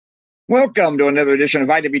Welcome to another edition of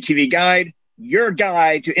IWTV Guide, your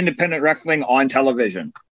guide to independent wrestling on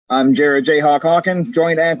television. I'm Jared J. Hawk Hawkins,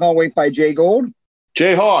 joined as always by Jay Gold.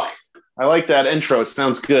 Jay Hawk. I like that intro.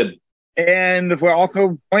 Sounds good. And we're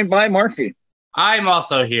also joined by Marcy. I'm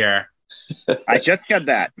also here. I just got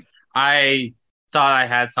that. I thought I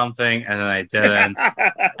had something and then I didn't.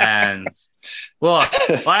 And look,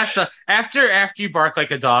 after you bark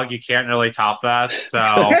like a dog, you can't really top that.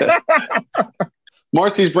 So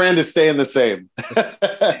Marcy's brand is staying the same,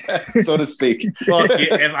 so to speak. Look,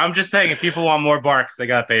 I'm just saying, if people want more barks, they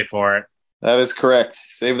got to pay for it. That is correct.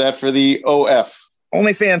 Save that for the OF.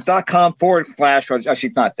 Onlyfans.com/. Oh,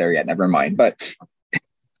 she's not there yet. Never mind. But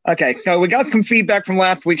okay, so we got some feedback from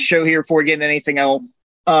last week's show here before we get into anything else.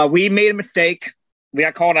 We made a mistake. We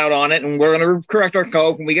got called out on it, and we're going to correct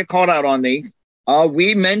ourselves when we get called out on these.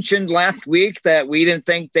 We mentioned last week that we didn't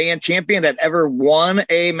think Dan Champion had ever won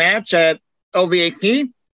a match at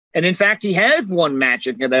LVHD, and in fact, he has won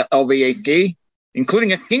matches at LVHD,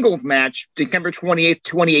 including a singles match, December 28th,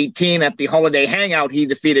 2018, at the Holiday Hangout. He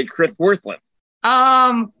defeated Chris Worthland.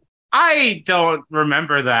 I don't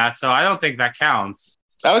remember that, so I don't think that counts.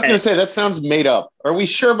 I was going to say, that sounds made up. Are we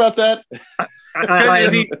sure about that?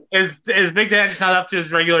 Is Big Dan just not up to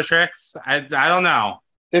his regular tricks? I don't know.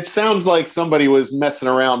 It sounds like somebody was messing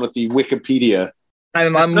around with the Wikipedia.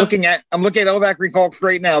 I'm looking at Elvac Recalls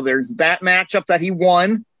right now. There's that matchup that he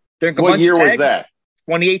won. What year was that?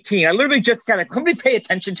 2018. I literally just somebody pay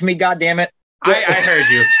attention to me, goddammit. I heard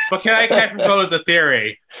you. But can I propose a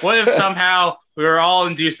theory? What if somehow we were all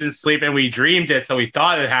induced in sleep and we dreamed it, so we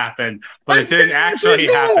thought it happened, but it didn't actually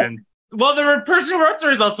happen? Well, the person who wrote the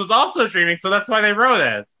results was also dreaming, so that's why they wrote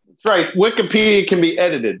it. That's right. Wikipedia can be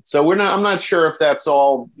edited. So I'm not sure if that's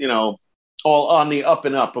all on the up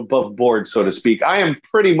and up, above board, so to speak. I am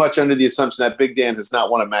pretty much under the assumption that Big Dan has not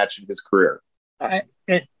won a match in his career.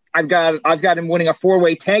 I've got him winning a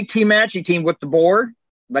 4-way tag team match. He teamed with the Board.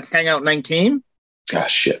 Let's hang out 19. Ah,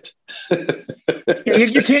 shit.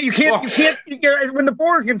 you can't. When the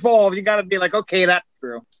Board's involved, you got to be like, okay, that's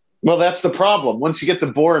true. Well, that's the problem. Once you get the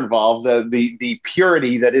Boar involved, the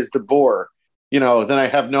purity that is the Boar, then I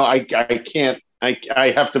have I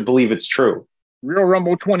have to believe it's true. Real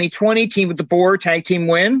Rumble 2020, team with the Board, tag team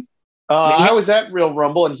win. I was at Real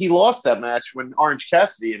Rumble, and he lost that match when Orange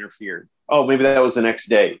Cassidy interfered. Oh, maybe that was the next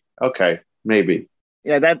day. Okay, maybe.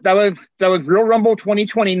 Yeah, that was Real Rumble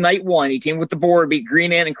 2020, night one. He teamed with the Board, beat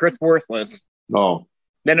Green Ant and Chris Worthless. Oh.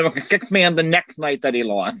 Then it was a 6-man the next night that he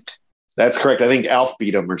lost. That's correct. I think Alf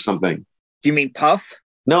beat him or something. Do you mean Puff?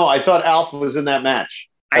 No, I thought Alf was in that match.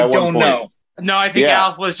 I don't know. No, I think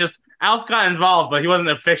Alf got involved, but he wasn't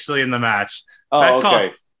officially in the match. Oh,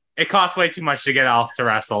 okay. It costs way too much to get Alf to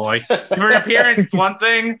wrestle. Like, for an appearance, one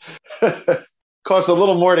thing. Costs a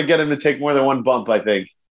little more to get him to take more than one bump, I think.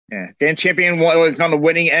 Yeah. Dan Champion was on the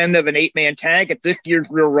winning end of an 8-man tag at this year's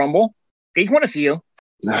Real Rumble. He won a few.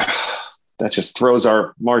 That just throws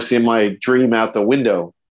our Marcy and my dream out the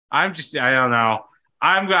window. I don't know.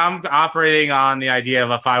 I'm operating on the idea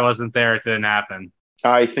of if I wasn't there, it didn't happen.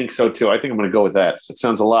 I think so, too. I think I'm going to go with that. It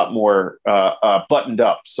sounds a lot more buttoned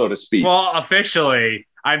up, so to speak. Well, officially,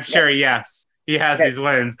 I'm sure, yes, he has these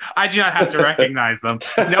wins. I do not have to recognize them.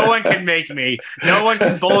 No one can make me. No one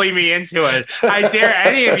can bully me into it. I dare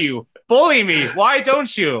any of you. Bully me. Why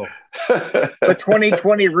don't you? The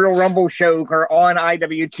 2020 Real Rumble shows are on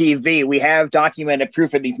IWTV. We have documented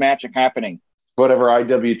proof of these matches happening. Whatever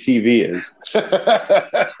IWTV is.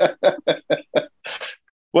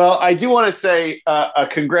 Well, I do want to say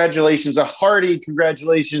congratulations, a hearty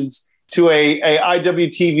congratulations to a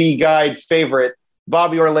IWTV Guide favorite.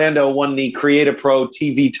 Bobby Orlando won the Create-A Pro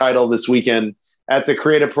TV title this weekend at the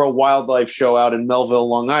Create-A Pro Wildlife Show out in Melville,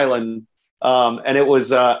 Long Island. And it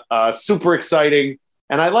was super exciting.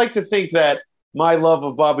 And I like to think that my love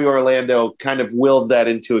of Bobby Orlando kind of willed that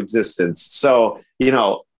into existence. So,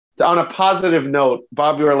 on a positive note,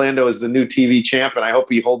 Bobby Orlando is the new TV champ, and I hope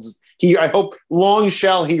I hope long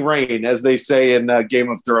shall he reign, as they say in Game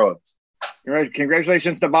of Thrones.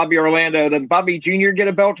 Congratulations to Bobby Orlando. Did Bobby Jr. get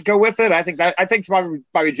a belt to go with it? I think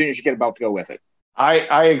Bobby Jr. should get a belt to go with it.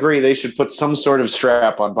 I agree. They should put some sort of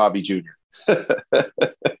strap on Bobby Jr.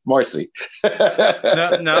 Marcy.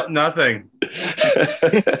 No, nothing.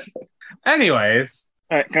 Anyways.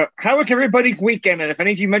 How was everybody's weekend? And if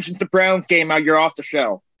any of you mentioned the Browns game, you're off the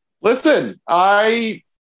show. Listen, as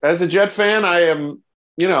a Jet fan, I am,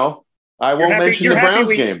 I won't mention the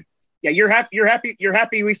Browns game. Yeah, you're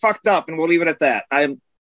happy we fucked up, and we'll leave it at that. I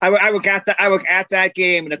was at that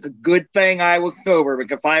game, and it's a good thing I was sober,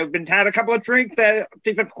 because if I had a couple of drinks, the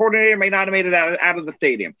defensive coordinator may not have made it out of the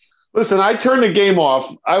stadium. Listen, I turned the game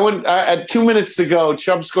off. At 2 minutes to go.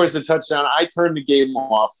 Chubb scores a touchdown. I turned the game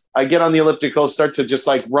off. I get on the elliptical, start to just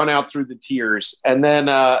like run out through the tears, and then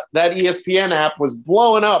that ESPN app was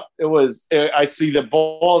blowing up. I see the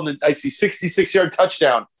ball, and I see 66-yard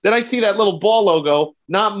touchdown. Then I see that little ball logo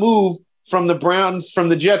not move from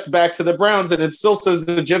the Jets back to the Browns, and it still says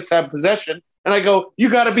the Jets have possession. And I go, "You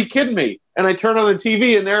got to be kidding me!" And I turn on the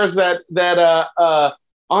TV, and there's that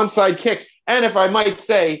onside kick. And if I might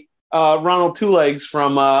say, Ronald Two Legs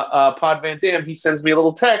from Pod Van Dam, he sends me a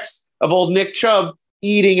little text of old Nick Chubb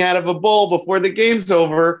eating out of a bowl before the game's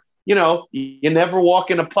over. You know, you never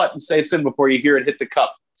walk in a putt and say it's in before you hear it hit the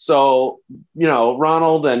cup. So, you know,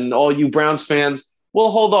 Ronald and all you Browns fans,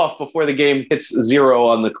 we'll hold off before the game hits 0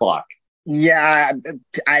 on the clock. Yeah,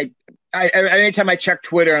 I anytime I check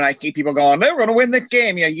Twitter and I keep people going, they're going to win this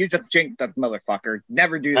game. Yeah, you just jinx that motherfucker.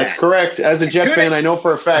 Never do that. That's correct. As a Jet fan, I know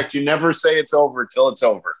for a fact you never say it's over till it's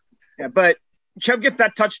over. Yeah, but Chubb gets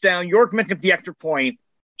that touchdown. York makes the extra point.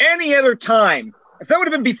 Any other time, if that would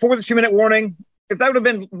have been before the 2-minute warning, if that would have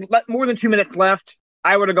been more than 2 minutes left,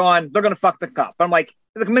 I would have gone, they're going to fuck the cup. But I'm like,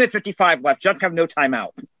 there's a minute 55 left. Jets have no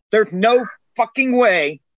timeout. There's no fucking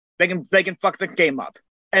way they can fuck the game up.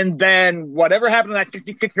 And then whatever happened in that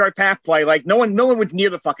 66-yard pass play, like no one was near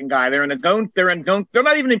the fucking guy. They're in a zone. They're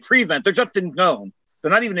not even in prevent. They're just in zone.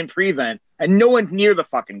 They're not even in prevent, and no one's near the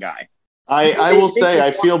fucking guy. I will say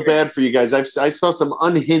I feel bad for you guys. I saw some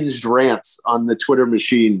unhinged rants on the Twitter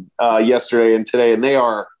machine yesterday and today, and they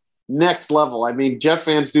are next level. I mean, Jet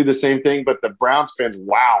fans do the same thing, but the Browns fans,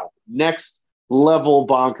 wow, next level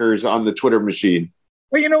bonkers on the Twitter machine.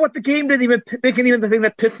 Well, you know what? The game didn't even the thing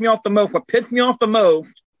that pissed me off the most. What pissed me off the most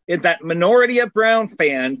is that minority of Browns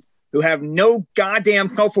fans who have no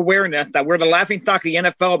goddamn self-awareness that we're the laughingstock of the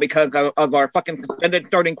NFL because of our fucking suspended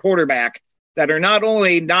starting quarterback, that are not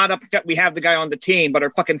only not upset we have the guy on the team, but are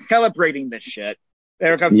fucking celebrating this shit.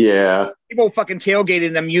 Yeah. People fucking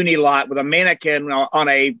tailgating the Muni lot with a mannequin on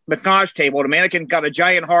a massage table. The mannequin got a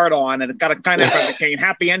giant heart on, and it's got a kind of saying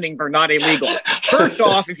happy ending for not illegal. First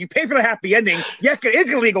off, if you pay for the happy ending, yes, it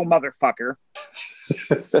is illegal, motherfucker.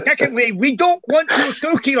 Secondly, we don't want to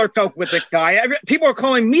associate ourselves with this guy. People are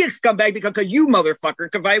calling me a scumbag because of you,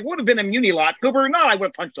 motherfucker, because I would have been a Muni lot. Sober or not, I would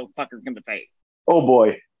have punched those fuckers in the face. Oh,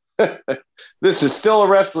 boy. This is still a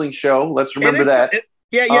wrestling show. Let's remember that.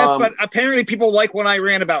 Yeah, but apparently people like when I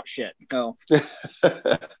ran about shit. So.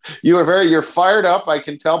 You're fired up, I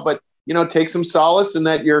can tell, but take some solace in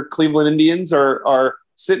that your Cleveland Indians are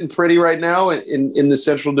sitting pretty right now in the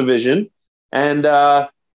Central Division. And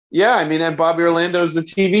and Bobby Orlando's the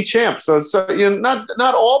TV champ. So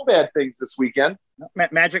not all bad things this weekend.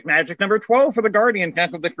 Magic number 12 for the Guardian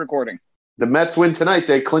after this recording. The Mets win tonight.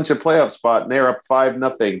 They clinch a playoff spot, and they're up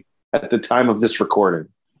 5-0 at the time of this recording.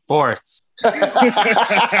 Fourth.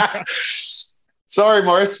 Sorry,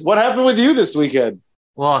 Morris. What happened with you this weekend?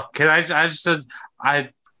 Well,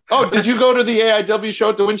 Oh, did you go to the AIW show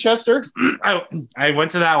at the Winchester? I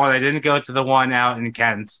went to that one. I didn't go to the one out in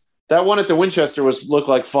Kent. That one at the Winchester looked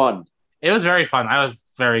like fun. It was very fun. I was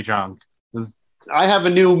very drunk. I have a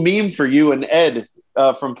new meme for you and Ed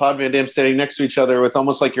from Pod Van Dam sitting next to each other with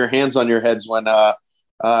almost like your hands on your heads when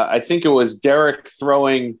I think it was Derek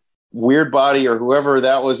throwing Weird Body or whoever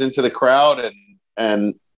that was into the crowd,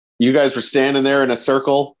 and you guys were standing there in a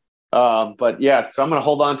circle. But yeah, so I'm going to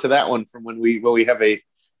hold on to that one from when we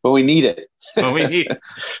need it.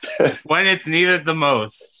 When it's needed the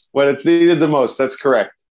most. When it's needed the most. That's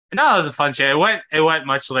correct. No, it was a fun show. It went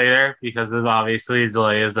much later because of obviously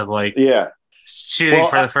delays of shooting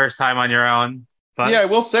for the first time on your own. But yeah, I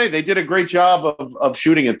will say they did a great job of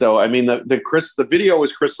shooting it though. I mean, the video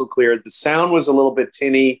was crystal clear. The sound was a little bit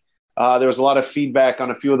tinny. There was a lot of feedback on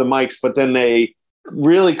a few of the mics, but then they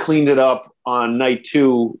really cleaned it up on night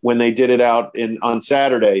 2 when they did it out on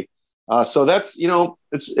Saturday. So that's,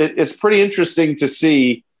 it's pretty interesting to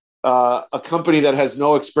see a company that has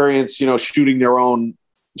no experience, shooting their own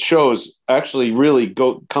shows actually really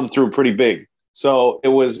come through pretty big. So it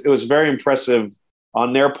was very impressive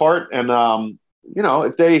on their part. And,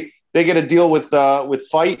 if they get a deal with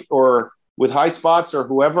Fight or with High Spots or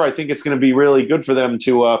whoever, I think it's going to be really good for them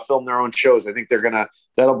to film their own shows. I think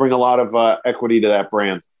that'll bring a lot of equity to that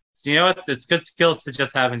brand. So, it's good skills to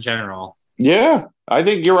just have in general. Yeah, I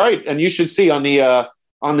think you're right. And you should see on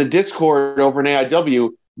the Discord over in AIW,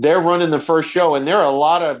 they're running the first show, and there are a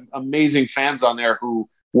lot of amazing fans on there who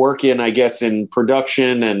work in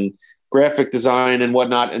production and graphic design and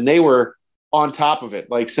whatnot. And they were on top of it,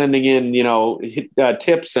 like sending in,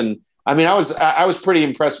 tips. And I mean, I was pretty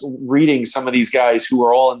impressed reading some of these guys who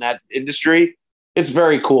are all in that industry. It's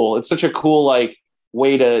very cool. It's such a cool,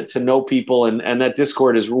 way to know people, and that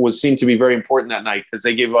Discord was seemed to be very important that night because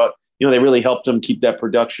they gave up. They really helped them keep that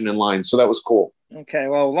production in line. So that was cool. Okay,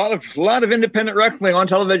 well, a lot of independent wrestling on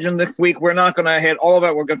television this week. We're not going to hit all of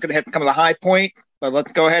it. We're going to hit kind of the high point, but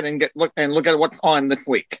let's go ahead and look at what's on this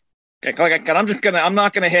week. Okay, like I said, I'm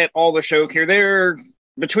not going to hit all the shows here. There,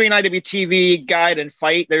 between IWTV, Guide, and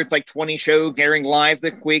Fight, there's like 20 shows airing live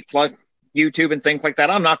this week, plus YouTube and things like that.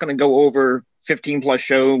 I'm not going to go over 15 plus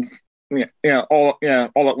shows, all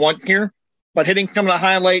at once here. But hitting some of the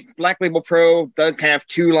highlights, Black Label Pro does have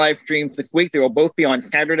 2 live streams this week. They will both be on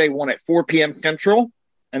Saturday, one at 4 p.m. Central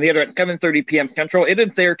and the other at 7:30 p.m. Central. It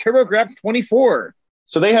is their TurboGrafx 24.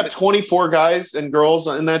 So they have 24 guys and girls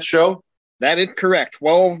in that show? That is correct.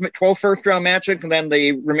 12 first-round matches, and then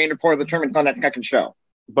the remainder part of the tournament on that second show.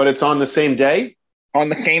 But it's on the same day? On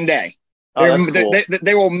the same day. Oh, that's cool.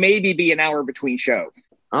 There will maybe be an hour between shows.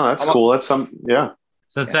 Oh, that's cool. That's yeah.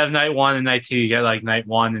 So instead of night 1 and night 2, you get like night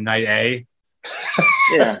 1 and night A?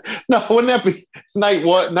 Yeah. No, wouldn't that be night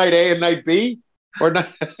A and night B? Or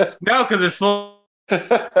night... No, because it's full.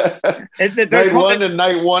 Night 1 and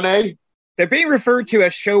night 1A? They're being referred to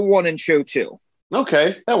as show 1 and show 2.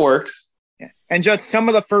 Okay, that works. Yeah. And just some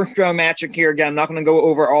of the first round matches here. Again, I'm not going to go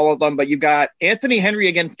over all of them, but you've got Anthony Henry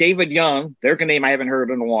against David Young. There's a name I haven't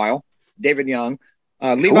heard in a while. David Young.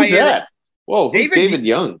 Who's that? Whoa, who's David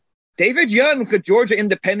Young? David Young, the Georgia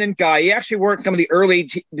independent guy. He actually worked some of the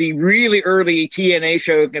really early TNA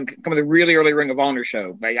shows and some of the really early Ring of Honor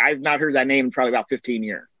shows. I've not heard that name in probably about 15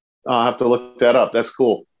 years. I'll have to look that up. That's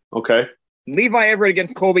cool. Okay. Levi Everett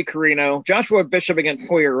against Colby Carino. Joshua Bishop against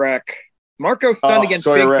Sawyer Wreck. Marco Stunt against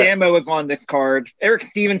Big Damo is on this card. Eric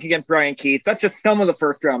Stevens against Brian Keith. That's just some of the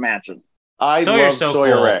first round matches. I love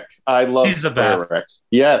Sawyer Wreck. I love He's the best. Sawyer Wreck.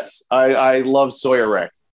 Yes, I love Sawyer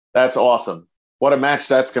Wreck. That's awesome. What a match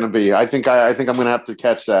that's going to be. I think I'm going to have to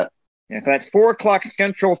catch that. Yeah, so that's 4 o'clock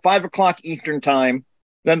Central, 5 o'clock Eastern time.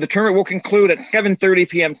 Then the tournament will conclude at 7:30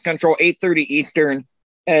 p.m. Central, 8:30 Eastern.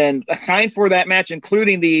 And assigned for that match,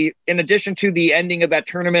 including in addition to the ending of that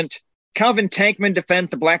tournament, Calvin Tankman defends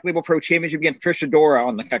the Black Label Pro Championship against Trish Adora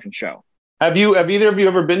on the second show. Have either of you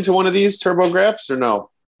ever been to one of these TurboGrafx or no?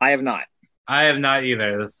 I have not. I have not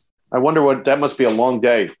either. I wonder that must be a long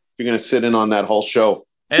day if you're going to sit in on that whole show.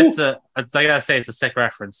 I gotta say, it's a sick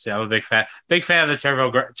reference. Yeah, I'm a big fan of the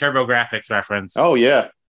TurboGrafx reference. Oh yeah.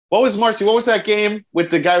 What was that game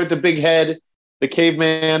with the guy with the big head, the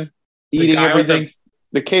caveman eating everything?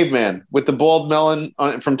 The caveman with the bald melon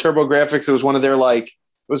from TurboGrafx. It was one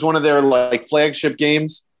of their flagship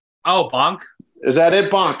games. Oh, Bonk. Is that it?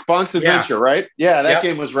 Bonk's Adventure, right? Yeah, that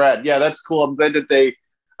game was rad. Yeah, that's cool. I'm glad that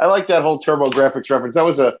I like that whole TurboGrafx reference. That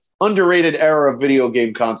was a underrated era of video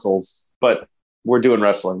game consoles, but we're doing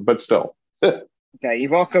wrestling, but still. Okay,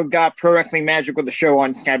 you've also got Pro Wrestling Magic with a show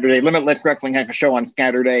on Saturday. Limitless Wrestling has a show on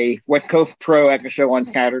Saturday. West Coast Pro has a show on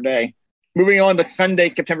Saturday. Moving on to Sunday,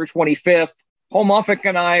 September 25th. Home Office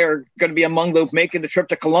and I are going to be among those making the trip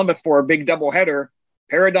to Columbus for a big doubleheader.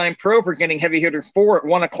 Paradigm Pro presenting Heavy Hitter 4 at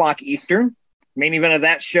 1 o'clock Eastern. Main event of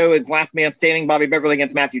that show is Last Man Standing, Bobby Beverly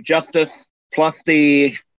against Matthew Justice, plus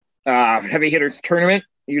the Heavy Hitters tournament.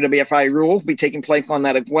 UWFI rules will be taking place on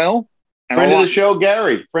that as well. Friend of the show,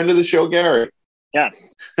 Gary. Yeah.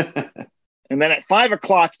 And then at 5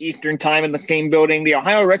 o'clock Eastern time in the same building, the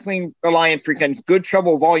Ohio Wrestling Alliance presents Good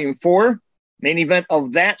Trouble Volume 4. Main event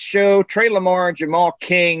of that show, Trey Lamar, Jamal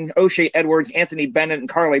King, O'Shea Edwards, Anthony Bennett, and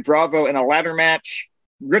Carly Bravo in a ladder match.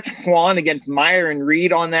 Rich Swann against Meyer and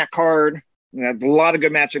Reed on that card. A lot of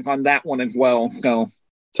good matches on that one as well. So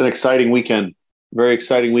it's an exciting weekend. Very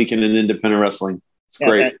exciting weekend in independent wrestling. It's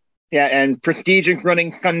great. And Prestige is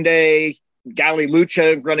running Sunday. Gali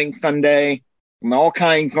Lucha is running Sunday. And all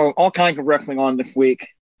kinds of wrestling on this week.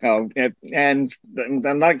 And I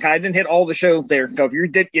didn't hit all the shows there. So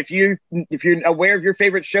if you're aware of your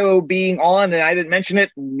favorite show being on and I didn't mention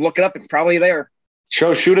it, look it up. It's probably there.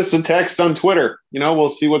 Shoot us a text on Twitter. We'll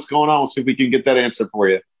see what's going on. We'll see if we can get that answer for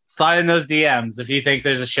you. Slide in those DMs if you think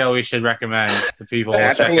there's a show we should recommend to people to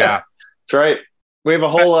check out. That's right. We have a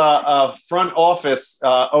whole front office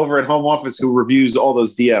over at Home Office who reviews all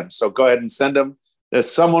those DMs. So go ahead and send them.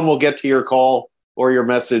 Someone will get to your call or your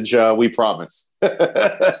message. We promise. All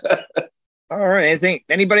right.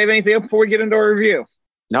 Anybody have anything else before we get into our review?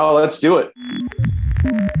 No, let's do it.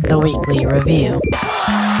 The weekly review.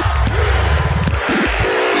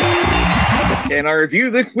 In our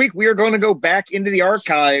review this week, we are going to go back into the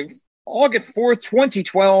archive. August 4th,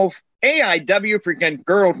 2012, AIW presents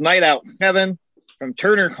Girls Night Out 7 from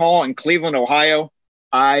Turner Hall in Cleveland, Ohio.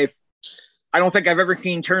 I don't think I've ever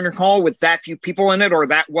seen Turner Hall with that few people in it or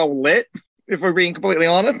that well lit, if we're being completely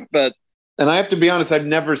honest. And I have to be honest, I've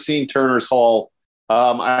never seen Turner's Hall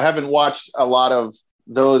I haven't watched a lot of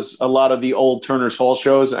the old Turner's Hall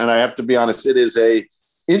shows, and I have to be honest, it is a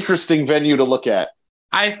interesting venue to look at.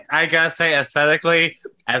 I gotta say, aesthetically,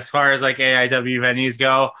 as far as like AIW venues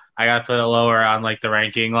go, I gotta put it lower on like the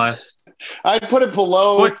ranking list. I'd put it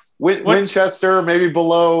below Winchester, maybe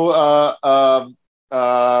below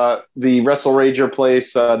the Wrestle Rager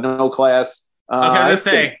place, No Class. Okay, let's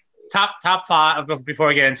say top five before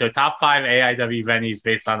we get into it. Top 5 AIW venues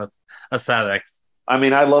based on aesthetics. I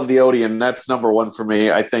mean, I love the Odeon. That's number 1 for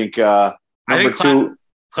me. I think number 2.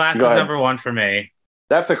 Class is number 1 for me.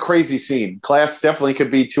 That's a crazy scene. Class definitely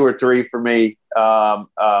could be 2 or 3 for me. Mount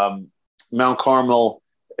Carmel.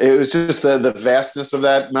 It was just the vastness of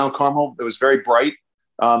that Mount Carmel. It was very bright.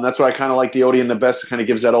 That's why I kind of like the Odeon the best. It kind of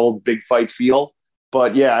gives that old big fight feel.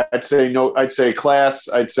 But yeah, I'd say Class.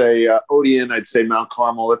 I'd say Odeon. I'd say Mount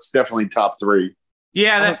Carmel. That's definitely top 3.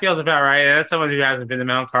 Yeah, that feels about right. That's someone who hasn't been to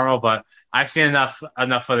Mount Carmel, but I've seen enough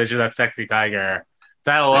footage of that sexy tiger.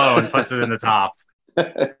 That alone puts it in the top.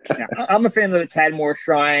 Yeah, I'm a fan of the Tadmor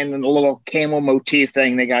Shrine and the little camel motif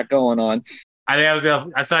thing they got going on.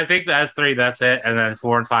 I think that's 3. That's it, and then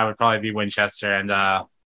 4 and 5 would probably be Winchester and the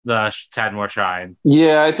Tadmor Shrine.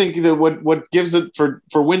 Yeah, I think that what gives it for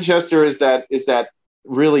Winchester is that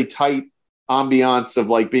really tight ambiance of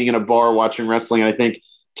like being in a bar watching wrestling. And I think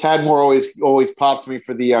Tadmor always pops me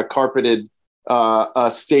for the carpeted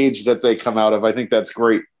stage that they come out of. I think that's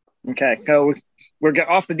great. Okay, so we're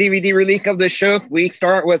off the DVD release of this show. We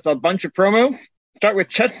start with a bunch of promo. Start with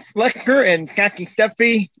Chet Flecker and Kaki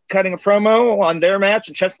Steffi cutting a promo on their match.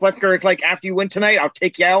 And Chet Flecker is like, after you win tonight, I'll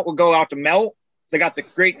take you out. We'll go out to Melt. They got the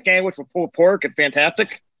great sandwich with pulled pork and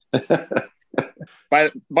fantastic. By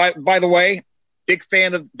the way, big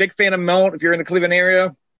fan of Melt. If you're in the Cleveland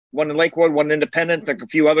area, one in Lakewood, one in Independence, like a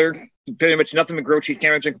few other, pretty much nothing but grilled cheese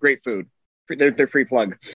sandwich and great food. They're free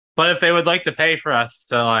plug. But if they would like to pay for us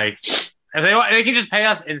to like, if they can just pay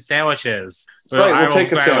us in sandwiches, we'll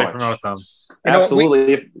take a sandwich. Promote them.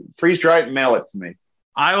 Absolutely. If freeze dry it, mail it to me.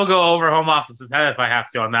 I will go over home office's head if I have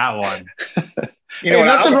to on that one.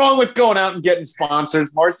 Nothing wrong with going out and getting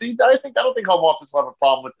sponsors, Marcy. I don't think home office will have a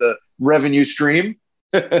problem with the revenue stream.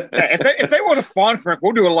 If they want to sponsor,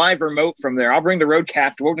 we'll do a live remote from there. I'll bring the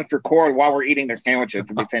Roadcast. We'll just record while we're eating their sandwiches.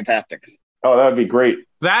 It'll be fantastic. Oh, that would be great.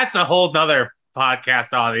 That's a whole nother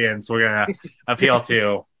podcast audience we're gonna appeal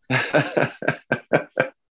to.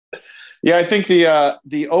 Yeah, I think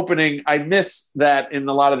the opening, I miss that in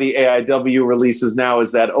a lot of the AIW releases now,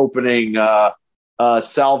 is that opening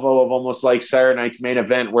salvo of almost like Saturday Night's Main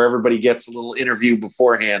Event where everybody gets a little interview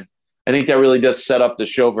beforehand. I think that really does set up the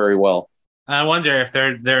show very well. I wonder if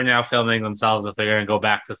they're now filming themselves, if they're going to go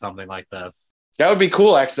back to something like this. That would be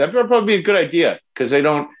cool, actually. That would probably be a good idea because they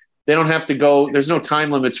don't have to go. There's no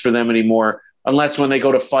time limits for them anymore, unless when they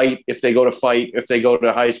go to fight, if they go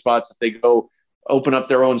to high spots, if they go open up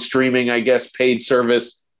their own streaming, I guess, paid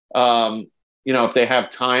service, if they have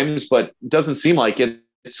times, but it doesn't seem like it.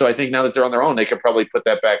 So I think now that they're on their own, they could probably put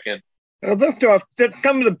that back in. They'll still have to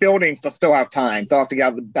come to the buildings. They'll still have time. They'll have to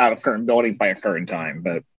get out of current building by a current time.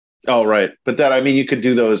 But right. But you could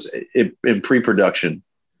do those in pre-production.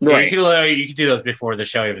 Right. You could do those before the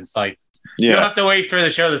show even starts. Yeah. You don't have to wait for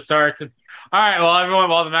the show to start. All right. Well,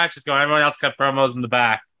 while the match is going, everyone else cut promos in the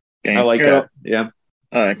back. Okay. I like that. Yeah.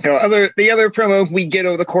 All right. So the other promo we get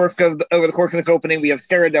over the course of the opening, we have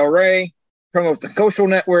Sarah Del Rey promo with the Social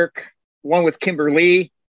Network, one with Kimber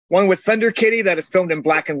Lee, one with Thunder Kitty that is filmed in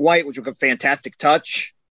black and white, which was a fantastic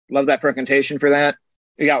touch. Love that presentation for that.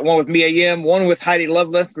 We got one with Mia Yim, one with Heidi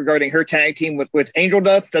Lovelace regarding her tag team with Angel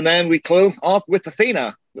Dust, and then we close off with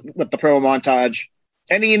Athena with the promo montage.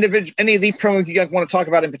 Any of these promos you guys want to talk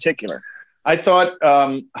about in particular? I thought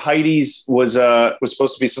Heidi's was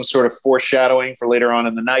supposed to be some sort of foreshadowing for later on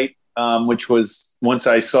in the night, which was, once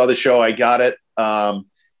I saw the show, I got it,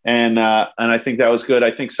 and I think that was good.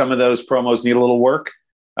 I think some of those promos need a little work.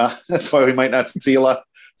 That's why we might not see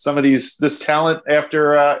some of this talent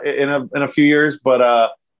after in a few years, but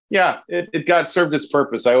it got served its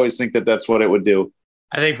purpose. I always think that's what it would do.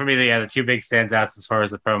 I think for me, the two big standouts as far as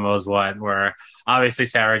the promos were obviously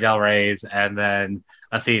Sarah Del Rey's and then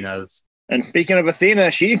Athena's. And speaking of Athena,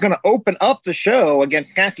 she's going to open up the show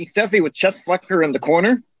against Kaki Steffi with Chet Flecker in the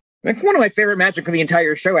corner. That's one of my favorite matches of the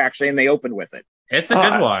entire show, actually, and they opened with it. It's a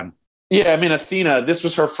good one. Yeah, I mean, Athena, this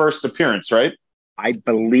was her first appearance, right? I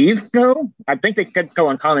believe so. I think they could go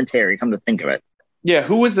on commentary, come to think of it. Yeah,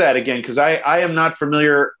 who was that again? Because I am not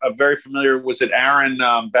familiar, very familiar. Was it Aaron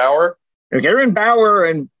Bauer? It was Aaron Bauer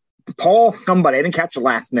and Paul somebody. I didn't catch the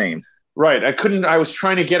last name. Right. I could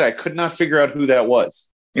not figure out who that was.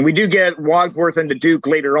 And we do get Wadsworth and the Duke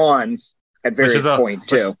later on at various points,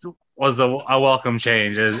 too. was a welcome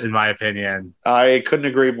change, in my opinion. I couldn't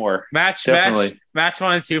agree more. Match 1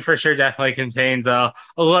 and 2 for sure definitely contains a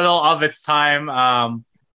little of its time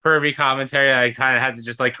pervy commentary that I kind of had to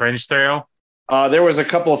just like cringe through. There was a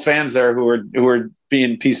couple of fans there who were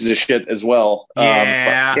being pieces of shit as well.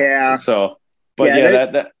 Yeah. So, but there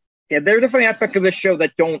are definitely aspects of this show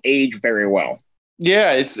that don't age very well.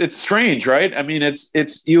 Yeah, it's strange, right? I mean,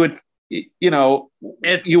 it's you would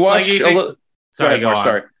it's you watch like a little. Sorry, go on.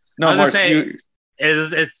 Sorry. No, Mars,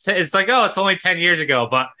 it's like, oh, it's only 10 years ago,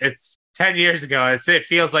 but it's 10 years ago. It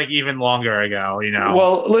feels like even longer ago,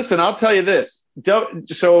 Well, listen, I'll tell you this.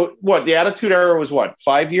 So what? The Attitude Era was what?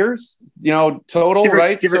 5 years, total,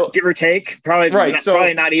 right? Give or take. Probably right.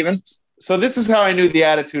 Probably not even. So this is how I knew the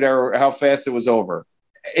Attitude Era, how fast it was over.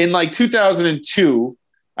 In like 2002,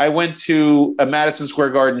 I went to a Madison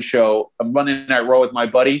Square Garden show, a Monday Night Raw with my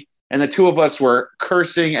buddy, and the two of us were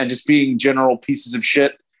cursing and just being general pieces of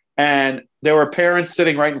shit. And there were parents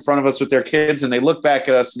sitting right in front of us with their kids, and they looked back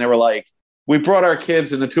at us and they were like, we brought our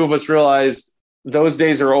kids, and the two of us realized those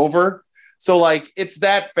days are over. So like, it's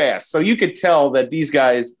that fast. So you could tell that these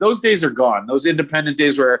guys, those days are gone. Those independent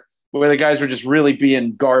days where the guys were just really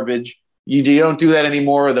being garbage. You don't do that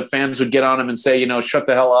anymore. The fans would get on them and say, shut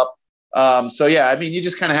the hell up. So yeah, I mean, you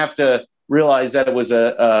just kind of have to realize that it was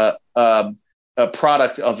a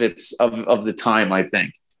product of the time, I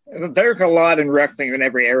think. There's a lot in wrestling in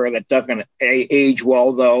every era that doesn't age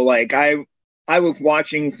well, though. Like I was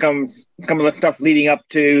watching some of the stuff leading up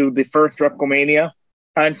to the first WrestleMania,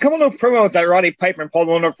 and some of those promos that Roddy Piper and Paul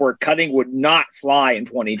Orndorff were cutting would not fly in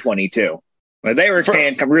 2022. But they were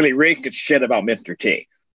saying some really racist shit about Mr. T.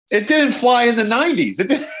 It didn't fly in the 90s.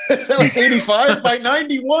 That was 85. By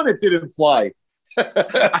 91, it didn't fly.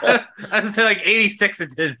 I'd say like 86,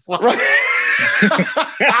 it didn't fly.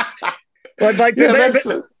 Right. But like,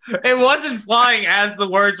 it wasn't flying as the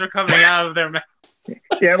words were coming out of their mouths.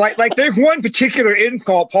 Yeah, like there's one particular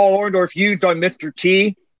insult Paul Orndorff used on Mr.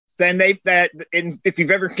 T. Then if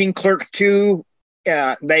you've ever seen Clerks 2,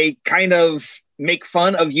 they kind of make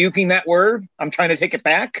fun of using that word. I'm trying to take it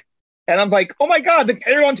back, and I'm like, oh my god,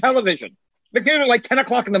 they're on television. They're at like 10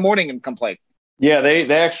 o'clock in the morning and complain. Yeah, they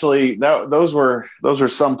actually those were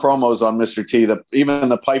some promos on Mr. T. Even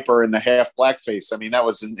the Piper and the half blackface. I mean, that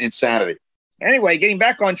was insanity. Anyway, getting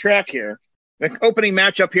back on track here, the opening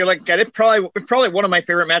matchup here, like it's probably one of my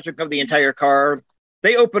favorite matchups of the entire card.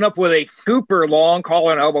 They open up with a super long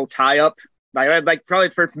collar and elbow tie up. Like probably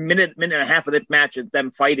the first minute and a half of this match is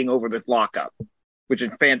them fighting over this lockup, which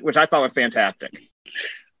I thought was fantastic.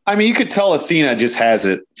 I mean, you could tell Athena just has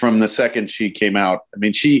it from the second she came out. I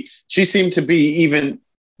mean, she seemed to be even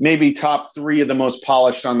maybe top 3 of the most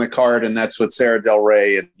polished on the card, and that's with Sarah Del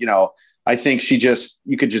Rey. And I think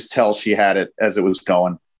you could just tell she had it as it was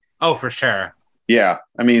going. Oh, for sure. Yeah.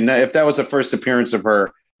 I mean, if that was the first appearance of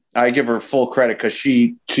her, I give her full credit because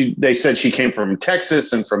they said she came from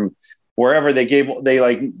Texas and from wherever they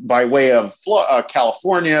like by way of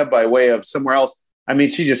California, by way of somewhere else. I mean,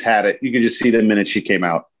 she just had it. You could just see the minute she came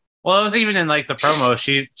out. Well, it was even in like the promo.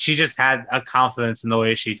 She just had a confidence in the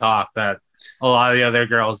way she talked that a lot of the other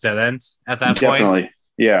girls didn't at that point. Definitely.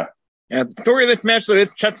 Yeah. Yeah, the story of this match is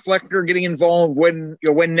Chet Flecker getting involved when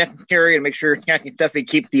necessary and make sure Kathy Steffi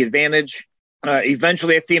keeps the advantage.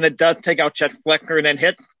 Eventually, Athena does take out Chet Flecker and then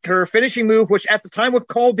hit her finishing move, which at the time was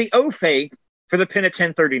called the O-Face for the pin at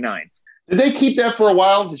 10:39. Did they keep that for a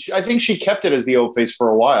while? I think she kept it as the O-Face for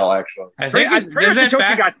a while, actually. I'm pretty sure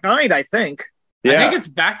she got signed, I think. Yeah. I think it's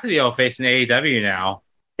back to the O-Face in AEW now.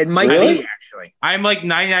 It might be, actually. I'm like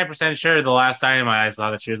 99% sure the last time I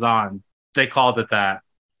saw that she was on, they called it that.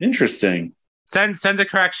 Interesting. Send a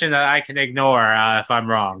correction that I can ignore if I'm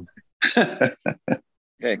wrong.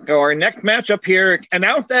 Okay, so our next matchup here,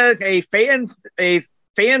 announced as a fan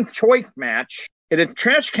choice match. It is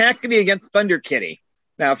Trash Cassidy against Thunder Kitty.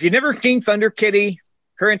 Now, if you've never seen Thunder Kitty,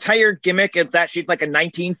 her entire gimmick is that she's like a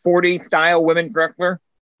 1940s style women's wrestler,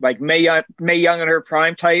 like Mae Young in her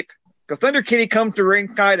prime type. So Thunder Kitty comes to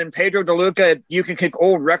ringside, and Pedro DeLuca, you can kick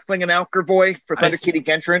old wrestling announcer voice for Thunder Kitty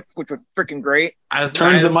entrance, which was freaking great.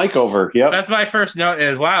 Turns the mic over. Yep. That's my first note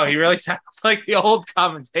is, wow, he really sounds like the old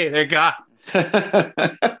commentator guy.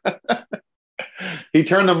 He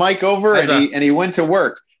turned the mic over and he went to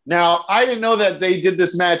work. Now, I didn't know that they did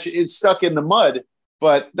this match. It's stuck in the mud,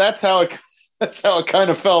 but that's how it kind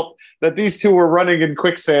of felt that these two were running in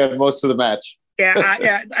quicksand most of the match.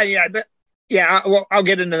 Yeah, well, I'll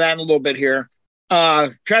get into that in a little bit here.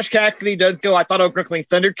 Trash Cassidy does go, I thought I was wrestling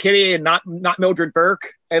Thunder Kitty and not Mildred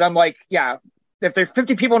Burke. And I'm like, yeah, if there's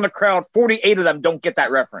 50 people in the crowd, 48 of them don't get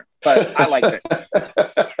that reference. But I liked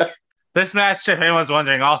it. This match, if anyone's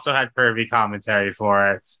wondering, also had pervy commentary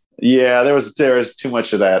for it. Yeah, there was too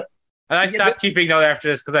much of that. And I stopped keeping note after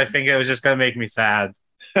this because I think it was just going to make me sad.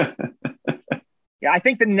 Yeah, I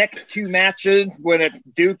think the next two matches, when it's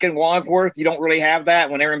Duke and Wadsworth, you don't really have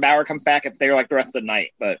that. When Aaron Bauer comes back, it's there like the rest of the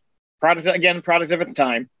night. But product of the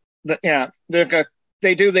time.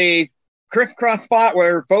 They do the crisscross spot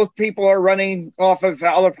where both people are running off of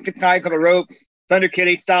Oliver Kai on the rope. Thunder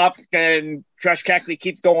Kitty stops, and Trash Cackley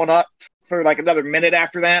keeps going up for like another minute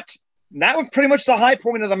after that. And that was pretty much the high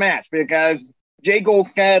point of the match because Jay Gold,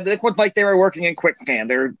 it looked like they were working in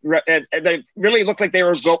quicksand. They really looked like they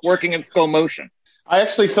were working in slow motion. I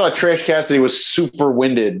actually thought Trash Cassidy was super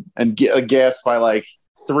winded and gassed by like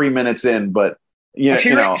 3 minutes in, but she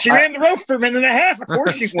ran the rope for a minute and a half. Of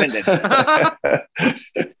course, she's winded.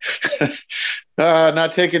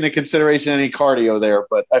 Not taking into consideration any cardio there,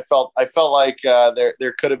 but I felt like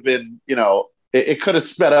there could have been, it could have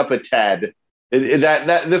sped up a tad.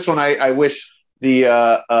 This one I wish the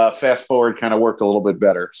fast forward kind of worked a little bit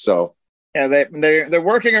better. So yeah, they're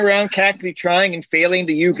working around Cackley trying and failing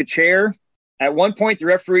to use a chair. At one point, the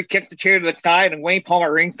referee kicked the chair to the side, and Wayne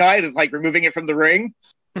Palmer ringside is like removing it from the ring.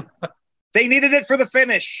 They needed it for the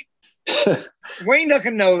finish. Wayne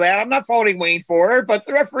doesn't know that. I'm not faulting Wayne for it, but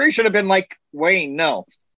the referee should have been like, Wayne, no.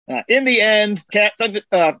 In the end,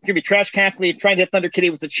 Trash Cackley trying to hit Thunder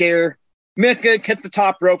Kitty with the chair. Mika hit the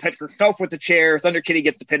top rope, hit herself with the chair. Thunder Kitty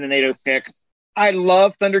gets the pin and NATO kick. I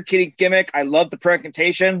love Thunder Kitty's gimmick. I love the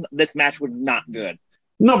presentation. This match was not good.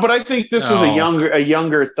 No, but I think this was a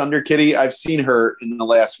younger Thunder Kitty. I've seen her in the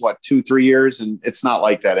last 2-3 years, and it's not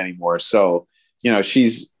like that anymore. So,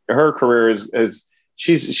 her career is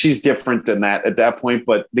she's different than that at that point.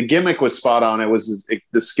 But the gimmick was spot on. It was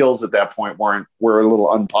the skills at that point were a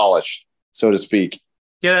little unpolished, so to speak.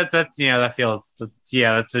 Yeah, there's no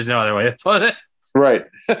other way to put it. Right.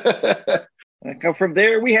 From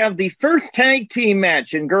there, we have the first tag team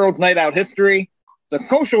match in Girls Night Out history. The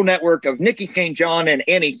Social Network of Nikki St. John and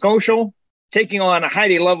Annie Social taking on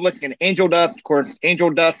Heidi Lovelace and Angel Dust. Of course, Angel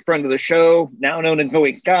Dust, friend of the show, now known as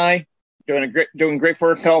Zoe Sky, doing great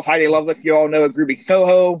for herself. Heidi Lovelace, you all know, Ruby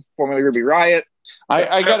Soho, formerly Ruby Riott.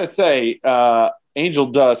 I got to say, Angel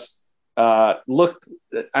Dust looked,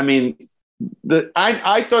 I mean,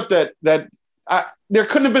 I thought that there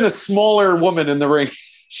couldn't have been a smaller woman in the ring.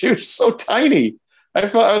 She was so tiny. I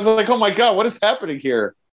was like, oh my God, what is happening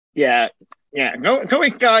here? Yeah. Zoe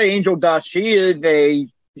Sky, Angel Dust, she is a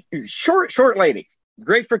short lady.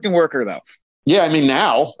 Great freaking worker, though. Yeah, I mean,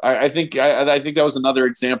 now I think that was another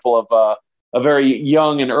example of a very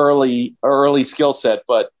young and early skill set.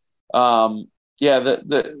 But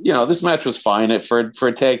this match was fine. For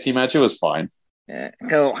a tag team match, it was fine.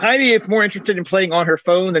 So Heidi is more interested in playing on her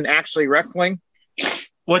phone than actually wrestling.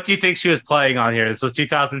 What do you think she was playing on here? This was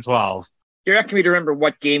 2012. You're asking me to remember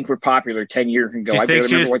what games were popular 10 years ago.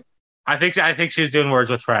 I think she was doing Words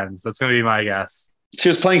with Friends. That's going to be my guess. She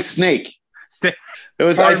was playing Snake. It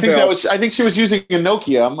was. I think she was using a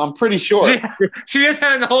Nokia. I'm pretty sure. She just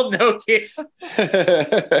had an old Nokia.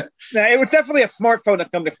 Now, it was definitely a smartphone of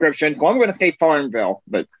some description. Well, I'm going to say Farmville,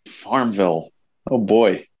 but Farmville. Oh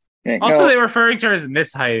boy. Also, they were referring to her as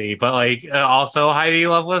Miss Heidi, but also Heidi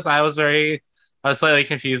Lovelace. I was slightly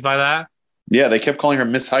confused by that. Yeah, they kept calling her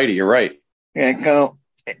Miss Heidi. You're right. Yeah. So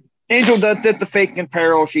Angel does the fake in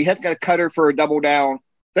peril. She had to cut her for a double down.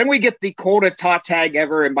 Then we get the coldest hot tag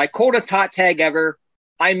ever. And by coldest hot tag ever,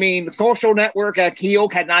 I mean the Social Network at heel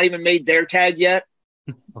had not even made their tag yet.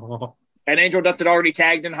 And Angel Dust had already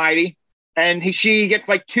tagged in Heidi. And she gets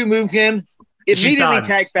like 2 moves in, immediately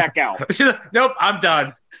tags back out. She's like, nope, I'm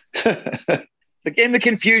done. In the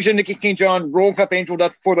confusion, Nikki St. John rolls up Angel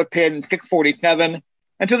Dust for the pin, 647.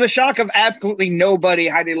 And to the shock of absolutely nobody,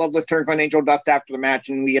 Heidi Lovelace turns on Angel Dust after the match,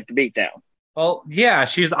 and we get the beatdown. Well, yeah,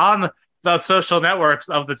 she's on the social networks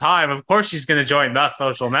of the time. Of course she's going to join the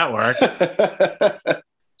social network.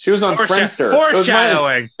 She was on Friendster.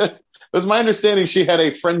 Foreshadowing. It was my understanding she had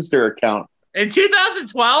a Friendster account. In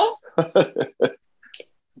 2012? I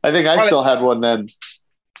think I still had one then.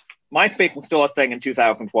 MySpace was still a thing in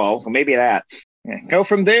 2012, so maybe that. Yeah. Go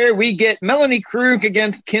from there, we get Melanie Krug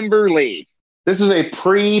against Kimber Lee. This is a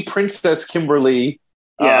pre-Princess Kimber Lee,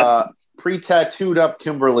 pre-tattooed up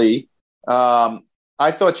Kimber Lee.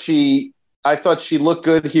 I thought she looked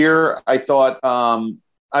good here. I thought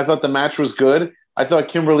the match was good. I thought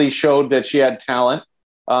Kimber Lee showed that she had talent.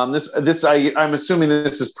 I'm assuming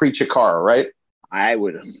this is pre-Chikara, right? I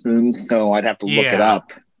would assume so. I'd have to look it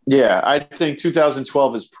up. Yeah, I think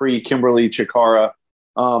 2012 is pre-Kimber Lee Chikara.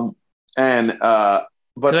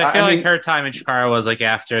 But I feel like her time in Chikara was like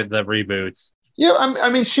after the reboots. Yeah, I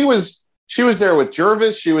mean, she was there with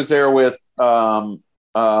Jervis. She was there with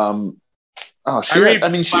Oh,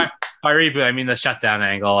 by reboot, I mean the shutdown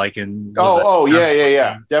angle, like in.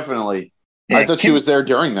 Yeah, definitely. Yeah, I thought she was there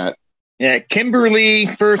during that. Yeah, Kimberly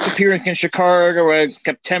first appearance in Chicago was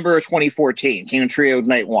September of 2014. King of Trios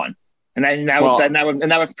Night 1, and that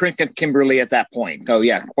was Prince and Kimberly at that point. So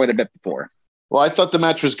yeah, quite a bit before. Well, I thought the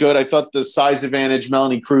match was good. I thought the size advantage,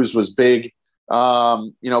 Melanie Cruz was big,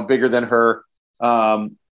 bigger than her.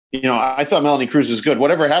 I thought Melanie Cruz was good.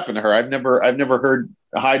 Whatever happened to her? I've never heard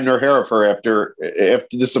hide nor hair of her after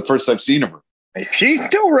this is the first I've seen of her. She's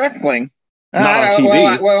still wrestling. Not on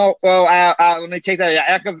TV. Let me take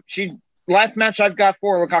that. She last match I've got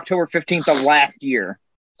for her was October 15th of last year.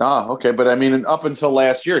 Oh, okay. But I mean, up until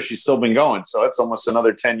last year, she's still been going. So that's almost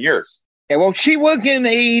another 10 years. Yeah, well, she was in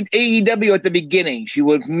AEW at the beginning. She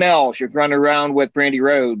was Mel. She was running around with Brandy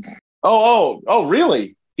Rhodes. Oh,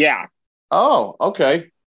 really? Yeah. Oh,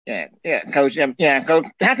 okay. Yeah, Coach. Yeah, Coach.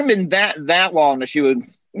 Hasn't been that long that she was.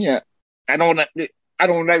 Yeah, I don't want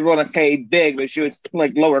to say big, but she was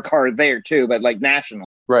like lower card there too, but like national.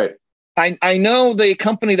 Right. I know the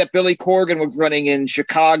company that Billy Corgan was running in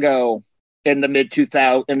Chicago in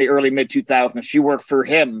the early mid 2000s. She worked for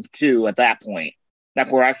him too at that point.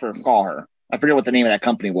 That's where I first saw her. I forget what the name of that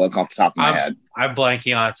company was off the top of my head. I'm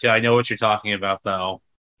blanking on it too. I know what you're talking about though.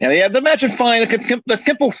 Yeah, the match is fine. The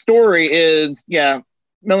simple story is,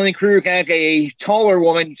 Melanie Cruz as a taller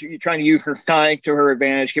woman trying to use her size to her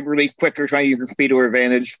advantage. Kimberly quicker, trying to use her speed to her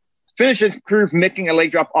advantage. Finishes Cruz making a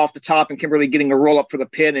leg drop off the top and Kimberly getting a roll up for the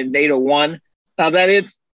pin in NATO 1. Now that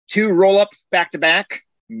is 2 roll ups back to back.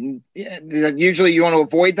 Usually you want to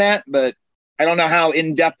avoid that, but I don't know how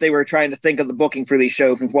in depth they were trying to think of the booking for these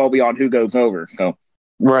shows and well beyond who goes over. So,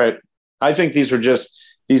 right. I think these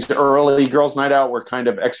early Girls' Night Out were kind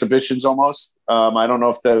of exhibitions almost. I don't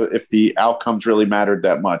know if the outcomes really mattered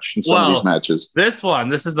that much in some of these matches. This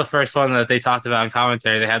is the first one that they talked about in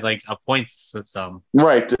commentary. They had like a points system.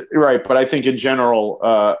 Right. But I think in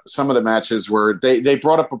general, some of the matches were they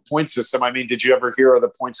brought up a point system. I mean, did you ever hear of the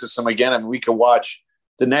point system again? I mean, we could watch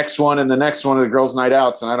the next one and the next one of the Girls' Night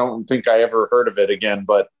Outs, and I don't think I ever heard of it again.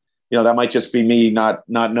 But that might just be me not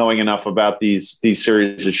knowing enough about these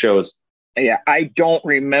series of shows. Yeah, I don't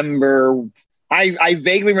remember. I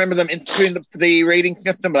vaguely remember them entering the rating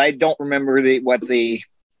system, but I don't remember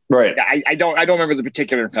Right. I don't remember the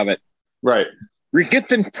particulars of it. Right.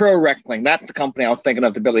 Resistance Pro Wrestling. That's the company I was thinking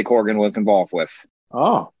of that Billy Corgan was involved with.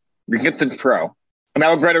 Oh. Resistance Pro. And that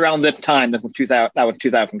was right around this time. That was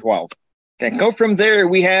 2012. Okay, go from there.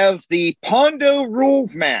 We have the Pondo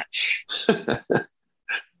Rules match.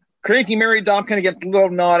 Cranky Mary Dobkin against Little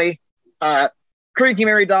Naughty. Cranky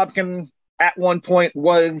Mary Dobkin at one point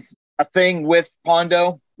was a thing with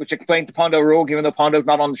Pondo, which explains the Pondo rule, even though Pondo's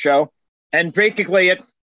not on the show. And basically, it's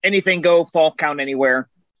anything go, fall count anywhere.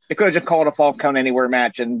 They could have just called a fall count anywhere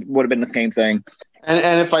match and would have been the same thing.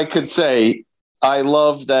 And if I could say, I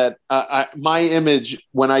love that my image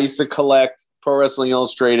when I used to collect Pro Wrestling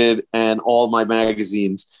Illustrated and all my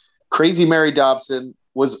magazines, Crazy Mary Dobson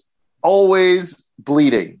was always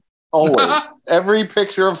bleeding. Always. Every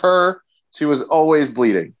picture of her, she was always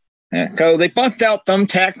bleeding. Yeah. So they bumped out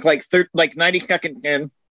Thumbtack like 90 seconds in.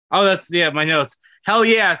 Oh, that's my notes. Hell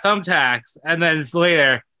yeah, Thumbtacks, and then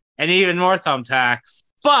later, and even more Thumbtacks.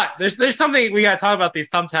 But there's something we got to talk about these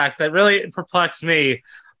Thumbtacks that really perplexed me.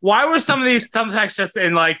 Why were some of these Thumbtacks just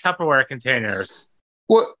in like Tupperware containers?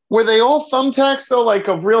 Were they all Thumbtacks though, like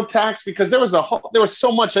of real tacks? Because there was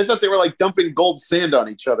so much. I thought they were like dumping gold sand on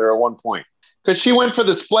each other at one point. Because she went for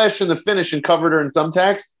the splash and the finish and covered her in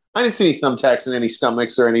Thumbtacks. I didn't see any Thumbtacks in any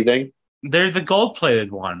stomachs or anything. They're the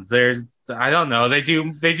gold-plated ones. I don't know. They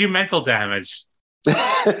do mental damage.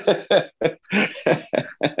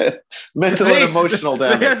 Mental and emotional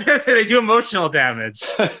damage. I was going to say they do emotional damage.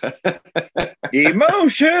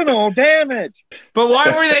 Emotional damage. But why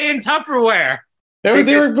were they in Tupperware?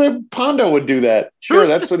 Pondo would do that. Sure,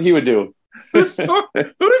 that's what he would do. Who's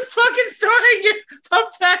fucking storing your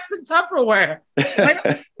Thumbtacks in Tupperware?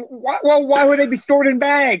 Why would they be stored in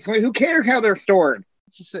bags? I mean, who cares how they're stored?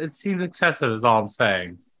 It seems excessive is all I'm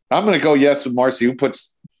saying. I'm going to go yes with Marcy, who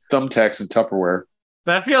puts Thumbtacks in Tupperware.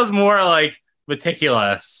 That feels more like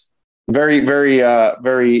meticulous. Very, very,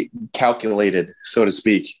 very calculated, so to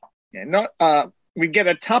speak. Yeah, we get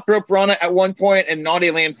a top rope Rana at one point, and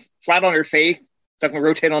Naughty lands flat on her face. Doesn't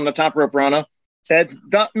rotate on the top rope Rana. Said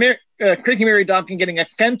Cranky Mary Dobkin getting a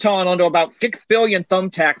senton onto about 6 billion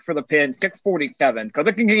Thumbtack for the pin, 647. Because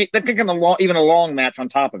they can get even a long match on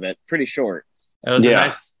top of it. Pretty short. It was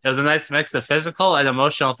a nice mix of physical and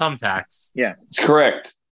emotional Thumbtacks. Yeah, it's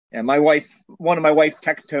correct. And one of my wife's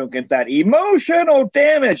text tokens, that emotional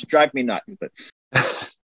damage drive me nuts. But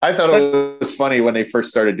I thought it was funny when they first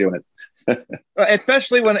started doing it.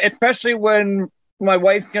 especially when my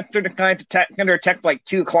wife gets her to kind of send her a text like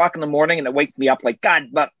 2:00 in the morning, and it wakes me up like, God,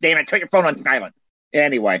 but damn it, put your phone on silent.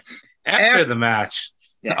 Anyway, After the match.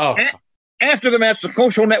 yeah, Oh, after the match, the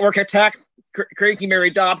Social Network attacked Crazy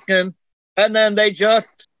Mary Dobkin, and then they just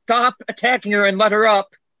stop attacking her and let her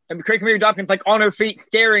up. And Crazy Mary Dobkin's like on her feet,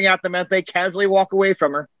 staring at them as they casually walk away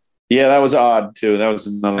from her. Yeah, that was odd too. That was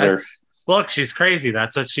another. look, she's crazy.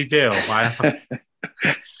 That's what she do.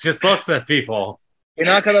 She just looks at people. You're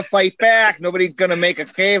not going to fight back. Nobody's going to make a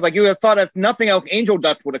cave. Like you would have thought, if nothing else, Angel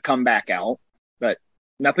Dust would have come back out, but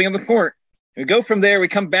nothing of the sort. We go from there. We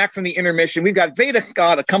come back from the intermission. We've got Veda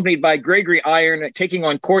Scott accompanied by Gregory Iron taking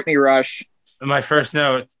on Courtney Rush. My first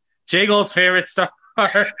note: Jay Gold's favorite star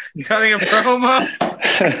cutting a promo.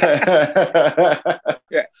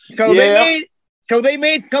 Yeah. So they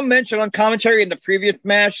made some mention on commentary in the previous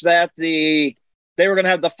match that they were going to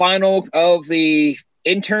have the final of the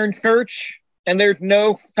intern search, and there's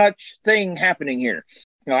no such thing happening here.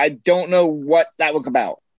 I don't know what that was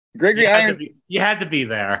about. Gregory Iron, you had to be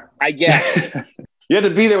there. I guess. You had to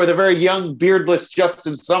be there with a very young, beardless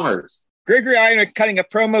Justin Summers. Gregory Iron is cutting a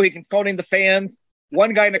promo. He's consulting the fans.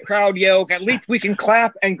 One guy in the crowd yelled, "At least we can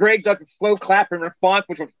clap," and Greg does a slow clap in response,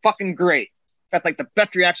 which was fucking great. That's like the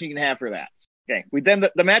best reaction you can have for that. Okay,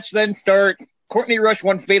 the match then starts. Courtney Rush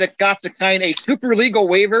wants Veda Scott to sign a super legal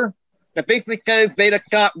waiver that basically says Veda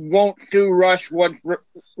Scott won't do Rush once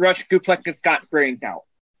Rush duplexes Scott's brains out.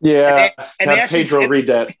 Yeah, and have Pedro read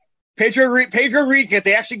that. Pedro read it.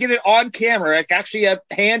 They actually get it on camera. It's actually a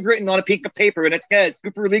handwritten on a piece of paper, and it says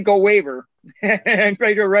super legal waiver. And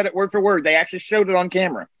Pedro read it word for word. They actually showed it on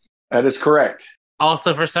camera. That is correct.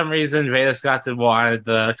 Also, for some reason, Veda Scott wanted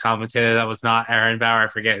the commentator that was not Aaron Bauer. I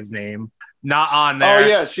forget his name. Not on there. Oh,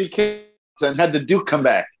 yeah. She came and had the Duke come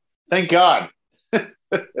back. Thank God. That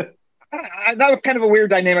was kind of a weird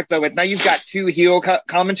dynamic, though. But now you've got two heel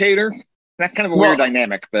commentators. That's kind of a weird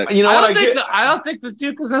dynamic. But you know what? I don't think the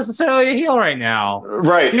Duke is necessarily a heel right now.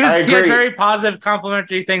 Right. He had very positive,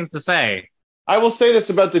 complimentary things to say. I will say this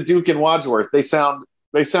about the Duke and Wadsworth. They sound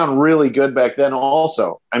really good back then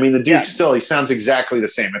also. I mean, the Duke still, he sounds exactly the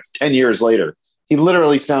same. It's 10 years later. He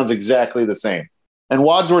literally sounds exactly the same. And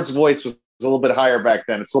Wadsworth's voice was a little bit higher back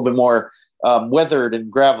then. It's a little bit more weathered and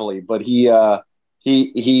gravelly, but he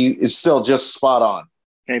is still just spot on.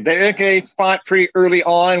 Okay, they took a spot pretty early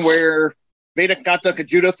on where Veda Scott took a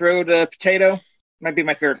judo throw to Potato. Might be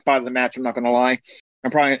my favorite spot of the match, I'm not going to lie. We're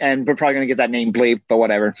probably going to get that name bleeped, but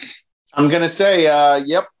whatever. I'm going to say,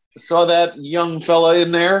 yep, saw that young fella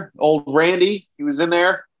in there, old Randy. He was in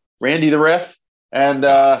there, Randy the ref. And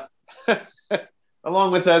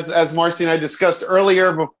along with, as Marcy and I discussed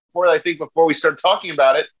earlier, before we started talking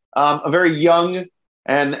about it, a very young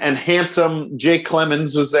and handsome Jake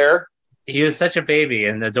Clemens was there. He was such a baby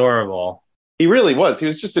and adorable. He really was. He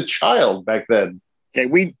was just a child back then. Okay,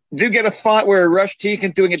 we do get a spot where Rush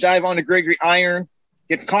Teakin doing a dive onto Gregory Iron,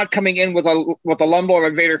 gets caught coming in with a lumbar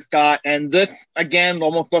of Veda Scott, and this again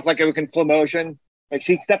almost looks like it was in slow motion. Like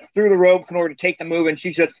she steps through the ropes in order to take the move, and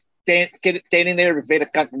she's just standing there with Veda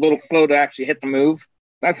Scott a little slow to actually hit the move.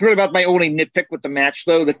 That's really about my only nitpick with the match,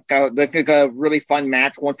 though. That's a really fun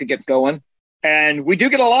match once it gets going, and we do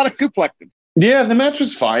get a lot of suplexes. Yeah, the match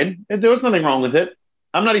was fine. There was nothing wrong with it.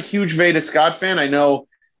 I'm not a huge Veda Scott fan. I know,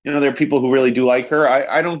 there are people who really do like her.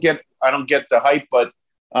 I don't get the hype, but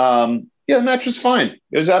yeah, the match was fine.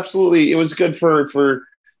 It was good for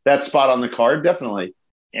that spot on the card, definitely.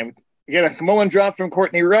 And we get a Samoan drop from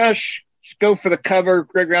Courtney Rush. Just go for the cover.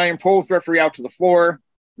 Gregory Iron pulls referee out to the floor.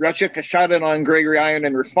 Rush gets a shot in on Gregory Iron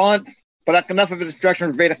in response, but that's enough of a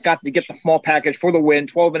distraction for Veda Scott to get the small package for the win.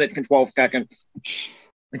 12 minutes and 12 seconds.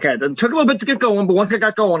 Okay, it took a little bit to get going, but once it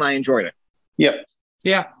got going, I enjoyed it. Yep.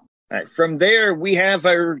 Yeah. All right, from there, we have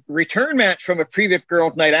a return match from a previous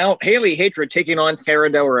Girls' Night Out. Haley Hatred taking on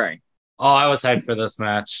Cara Del Rey. Oh, I was hyped for this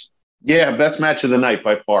match. Yeah, best match of the night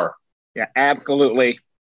by far. Yeah, absolutely.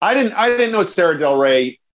 I didn't know Cara Del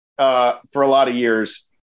Rey for a lot of years,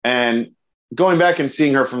 and going back and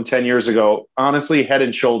seeing her from 10 years ago, honestly, head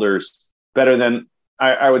and shoulders better than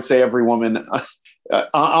I would say every woman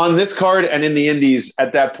on this card and in the Indies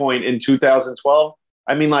at that point in 2012.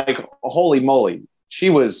 I mean, like, holy moly. She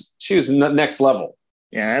was next level.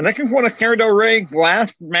 Yeah, and that was one of Cara Del Rey's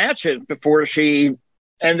last matches before she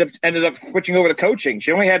ended up switching over to coaching.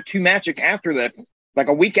 She only had 2 matches after that. Like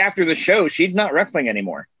a week after the show, she's not wrestling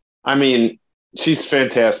anymore. I mean, she's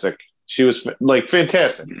fantastic. She was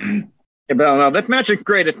fantastic. Yeah, but this match is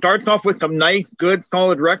great. It starts off with some nice, good,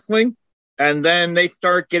 solid wrestling, and then they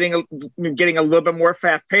start getting a little bit more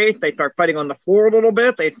fast paced. They start fighting on the floor a little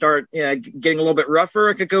bit. They start getting a little bit rougher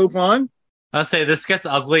as it goes on. I'll say this gets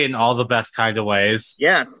ugly in all the best kind of ways.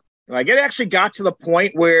 Yeah. Like, it actually got to the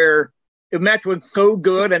point where the match was so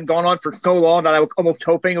good and gone on for so long that I was almost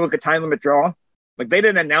hoping it was a time limit draw. Like, they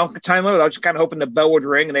didn't announce the time limit. I was just kind of hoping the bell would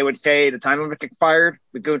ring and they would say the time limit expired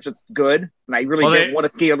because it's just good. And I really didn't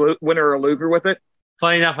want to see a winner or a loser with it.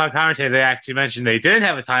 Funny enough, on commentary, they actually mentioned they didn't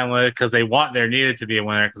have a time limit because there needed to be a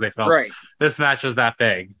winner because they felt this match was that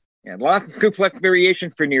big. Yeah, lots of suplex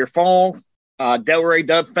variations for near falls. Del Rey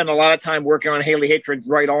does spend a lot of time working on Haley Hatred's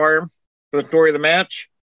right arm for the story of the match.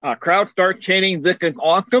 Crowd starts chanting, "This is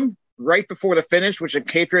awesome," right before the finish, which is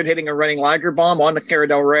Hatred hitting a running Liger bomb on the Cara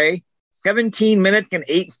Del Rey. 17 minutes and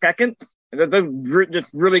 8 seconds. That's just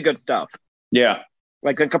really good stuff. Yeah.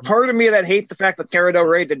 Like, a part of me that hates the fact that Cara Del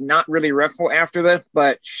Rey did not really wrestle after this,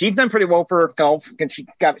 but she's done pretty well for herself since she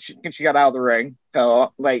got out of the ring.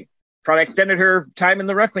 So, like, probably extended her time in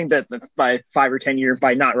the wrestling business by 5 or 10 years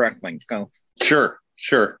by not wrestling. So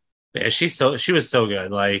Sure. Yeah, she was so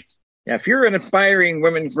good. Like, yeah, if you're an aspiring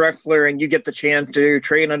women's wrestler and you get the chance to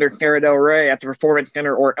train under Cara Del Rey at the Performance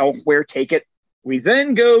Center or elsewhere, take it. We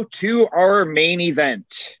then go to our main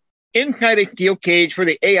event. Inside a steel cage for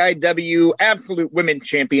the AIW Absolute Women's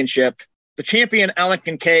Championship, the champion Alex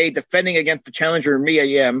and Kay defending against the challenger Mia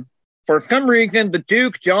Yim. For some reason, the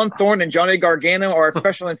Duke, John Thorne, and Johnny Gargano are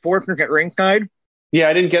special enforcers at ringside. Yeah,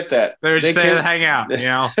 I didn't get that. They're just there to hang out, you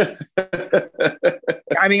know.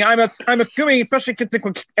 I mean, I'm assuming, especially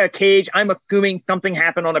considering Cage, I'm assuming something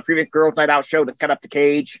happened on the previous Girls Night Out show to cut up the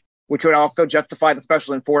cage, which would also justify the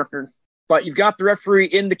special enforcers. But you've got the referee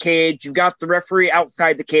in the cage, you've got the referee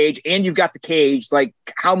outside the cage, and you've got the cage. Like,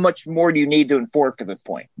 how much more do you need to enforce at this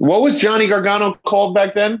point? What was Johnny Gargano called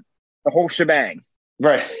back then? The whole shebang.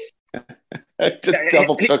 Right. Just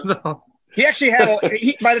double took. He actually had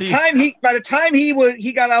by the time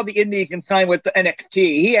he got out of the Indies and signed with the NXT,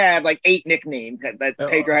 he had like 8 nicknames that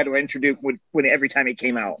Pedro had to introduce when every time he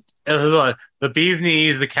came out. It was the bee's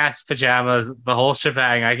knees, the cat's pajamas, the whole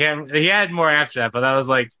shebang. He had more after that, but that was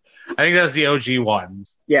like, I think that was the OG one.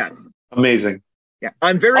 Yeah. Amazing. Yeah.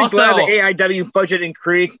 I'm very glad the AIW budget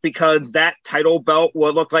increased because that title belt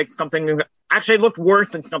would look like something actually looked worse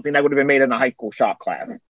than something that would have been made in a high school shop class.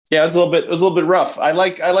 Yeah, it was a little bit rough. I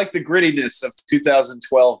like the grittiness of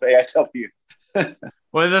 2012 AIW.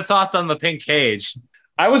 What are the thoughts on the pink cage?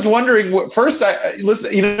 I was wondering first.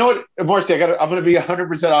 Listen, you know what, Marcy? I'm going to be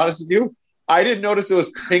 100% honest with you. I didn't notice it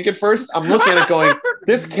was pink at first. I'm looking at it going,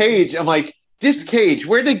 this cage. I'm like, this cage.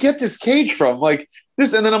 Where'd they get this cage from? Like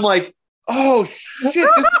this, and then I'm like, oh shit,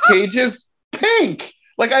 this cage is pink.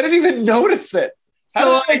 Like I didn't even notice it.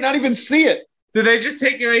 How did I not even see it? Did they just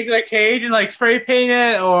take your regular cage and like spray paint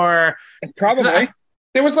it, or probably?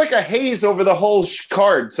 There was like a haze over the whole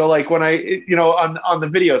card. So like when on the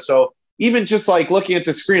video, so even just like looking at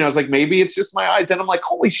the screen, I was like, maybe it's just my eyes. Then I'm like,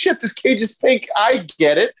 holy shit, this cage is pink. I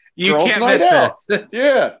get it. You Girls can't Night miss Out. it.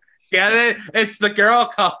 Yeah. Yeah, it's the girl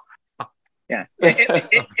color. Yeah.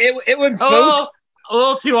 It was a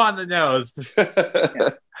little too on the nose. Yeah.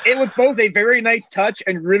 It was both a very nice touch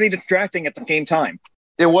and really distracting at the same time.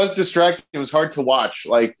 It was distracting. It was hard to watch.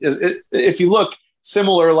 Like if you look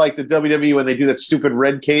similar, like the WWE when they do that stupid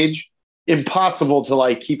red cage, impossible to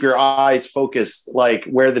like keep your eyes focused, like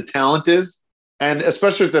where the talent is. And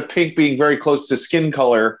especially with the pink being very close to skin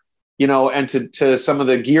color, and to some of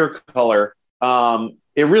the gear color,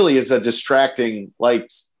 it really is a distracting, like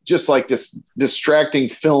just like this distracting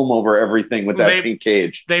film over everything with that pink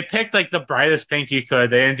cage. They picked like the brightest pink you could.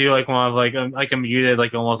 They didn't do like one of like a muted,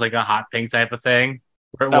 like almost like a hot pink type of thing.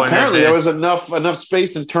 Apparently, there was enough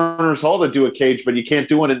space in Turner's Hall to do a cage, but you can't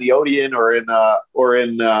do one in the Odeon or in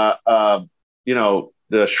the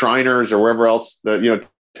Shriners or wherever else.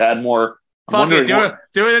 Tadmore.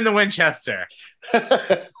 Do it in the Winchester.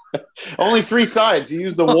 Only 3 sides. You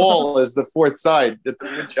use the wall as the 4th side at the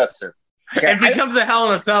Winchester. It becomes a Hell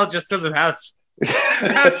in a Cell just because of how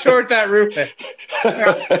short that roof is.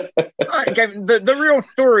 The real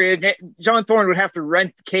story is John Thorne would have to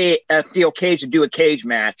rent a steel cage to do a cage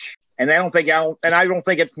match, and I don't think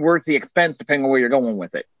it's worth the expense depending on where you're going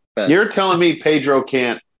with it. But you're telling me Pedro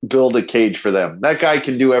can't build a cage for them? That guy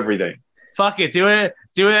can do everything. Fuck it, do it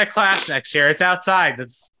at Class next year. It's outside.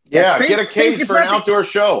 Get a cage for an outdoor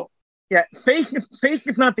show. Yeah, fake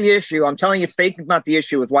is not the issue. I'm telling you, fake is not the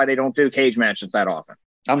issue with why they don't do cage matches that often.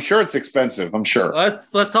 I'm sure it's expensive. I'm sure.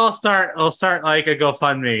 Let's all start. We'll start like a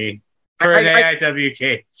GoFundMe for an AIW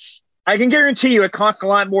cage. I can guarantee you it costs a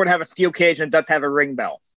lot more to have a steel cage than it does to have a ring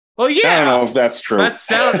bell. Well, yeah. I don't know if that's true. That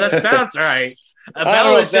sounds right. A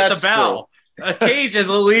bell is just a bell. True. A cage is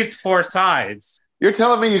at least 4 sides. You're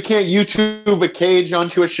telling me you can't YouTube a cage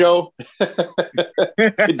onto a show?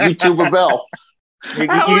 YouTube a bell.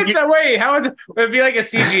 How would it be like a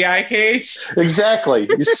CGI cage? Exactly.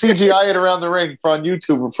 You CGI it around the ring on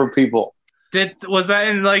YouTube for people. Was that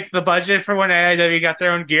in like the budget for when AIW got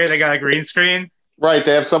their own gear? They got a green screen. Right.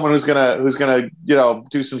 They have someone who's gonna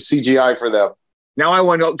do some CGI for them. Now I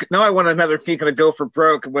want another peek of Go for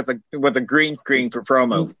Broke with a green screen for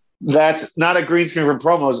promo. That's not a green screen for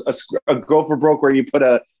promos. A Go for Broke where you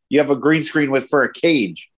have a green screen for a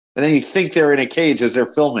cage, and then you think they're in a cage as they're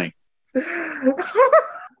filming.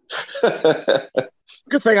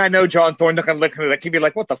 Good thing I know John Thorne. Looking at it, he'd be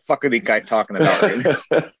like, "What the fuck are these guys talking about?"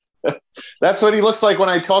 That's what he looks like when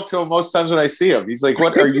I talk to him most times when I see him. He's like,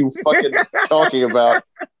 "What are you fucking talking about?"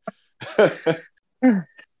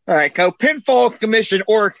 All right, go pinfall, commission,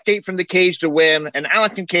 or escape from the cage to win. And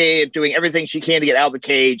Allysin Kay is doing everything she can to get out of the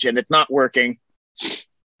cage, and it's not working.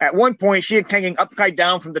 At one point, she is hanging upside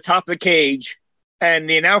down from the top of the cage, and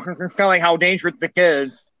the announcers are telling how dangerous it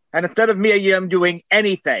is. And instead of Mia Yim doing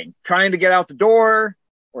anything, trying to get out the door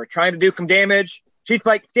or trying to do some damage, she's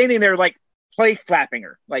like standing there, like play slapping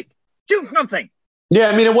her, like do something. Yeah,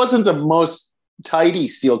 I mean, it wasn't the most tidy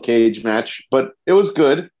steel cage match, but it was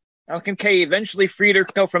good. Allysin Kay eventually freed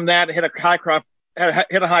herself from that and hit a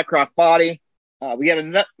high cross body.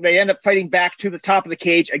 They end up fighting back to the top of the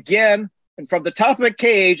cage again, and from the top of the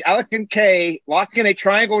cage, Allysin Kay locked in a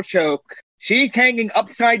triangle choke. She's hanging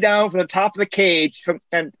upside down from the top of the cage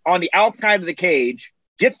and on the outside of the cage,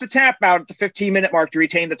 gets the tap out at the 15-minute mark to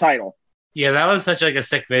retain the title. Yeah, that was such like a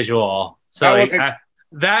sick visual. So the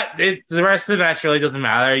rest of the match really doesn't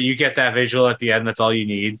matter. You get that visual at the end. That's all you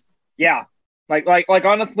need. Yeah. Like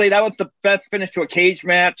honestly, that was the best finish to a cage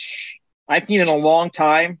match I've seen in a long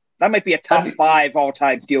time. That might be a top 5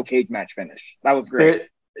 all-time steel cage match finish. That was great.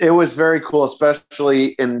 It was very cool,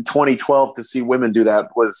 especially in 2012 to see women do that.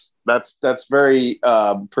 That's very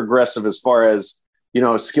progressive as far as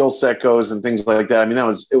skill set goes and things like that. I mean,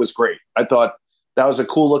 it was great. I thought that was a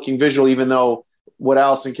cool looking visual, even though what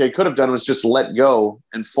Allysin Kay could have done was just let go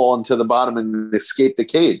and fall into the bottom and escape the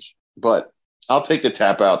cage. But I'll take the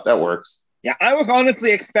tap out. That works. Yeah, I was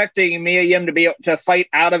honestly expecting Mia Yim to be able to fight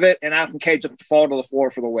out of it and Allysin Kay just to fall to the floor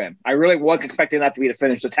for the win. I really was expecting that to be the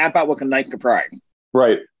finish. The tap out was a nice surprise.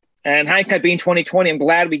 Right. And hindsight being 2020, I'm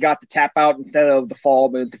glad we got the tap out instead of the fall,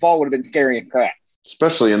 but the fall would have been scary and crap.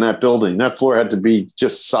 Especially in that building. That floor had to be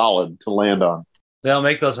just solid to land on. They don't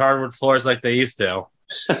make those hardwood floors like they used to.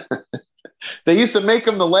 They used to make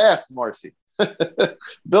them to last, Marcy.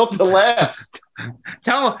 Built to last.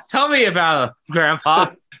 Tell me about it,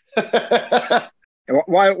 Grandpa.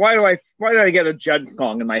 Why did I get a Judd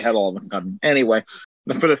song in my head all of a sudden? Anyway,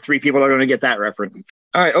 for the 3 people that are going to get that reference.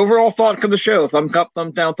 All right, overall thoughts of the show. Thumbs up,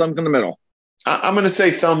 thumbs down, thumbs in the middle. I'm going to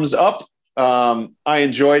say thumbs up. I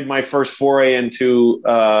enjoyed my first foray into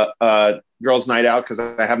Girls Night Out because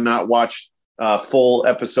I have not watched full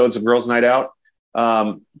episodes of Girls Night Out.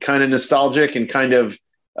 Kind of nostalgic and kind of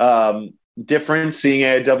different seeing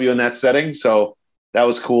AIW in that setting. So that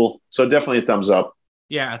was cool. So definitely a thumbs up.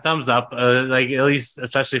 Yeah, a thumbs up. Like at least,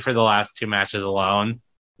 especially for the last 2 matches alone.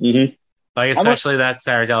 Mm-hmm. Like especially that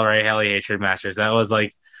Sarah Del Rey Heli Hatred matches. That was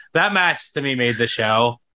like that match to me made the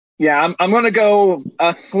show. Yeah, I'm going to go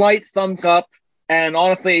a slight thumbs up. And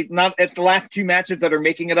honestly, it's the last 2 matches that are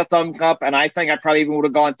making it a thumbs up. And I think I probably even would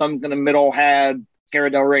have gone thumbs in the middle had Sarah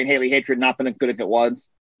Del Rey and Heli Hatred not been as good as it was.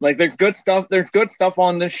 Like there's good stuff. There's good stuff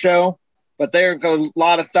on this show, but there goes a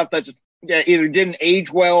lot of stuff that just either didn't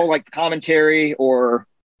age well, like the commentary, or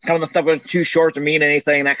some of the stuff was too short to mean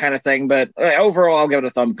anything, that kind of thing. But overall, I'll give it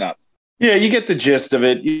a thumbs up. Yeah, you get the gist of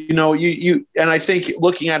it. You and I think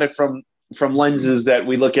looking at it from lenses that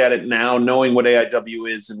we look at it now, knowing what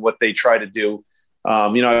AIW is and what they try to do.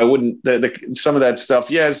 I wouldn't some of that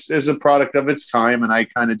stuff. Yes, is a product of its time, and I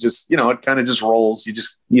kind of just it kind of just rolls. You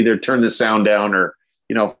just either turn the sound down or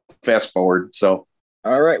fast forward. So,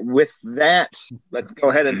 all right, with that, let's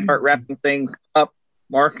go ahead and start wrapping things up.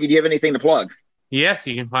 Mark, do you have anything to plug? Yes,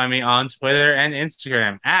 you can find me on Twitter and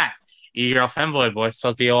Instagram at eGirlFemboy, boy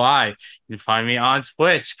spelled BOI. You can find me on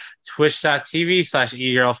Twitch,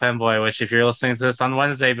 twitch.tv/eGirlFemboy, which if you're listening to this on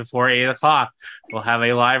Wednesday before 8 o'clock, we'll have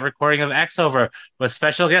a live recording of X-Over with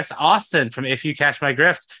special guest Austin from If You Catch My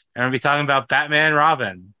Grift, and we'll be talking about Batman and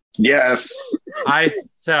Robin. Yes. I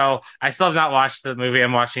still have not watched the movie.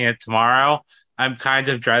 I'm watching it tomorrow. I'm kind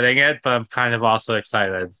of dreading it, but I'm kind of also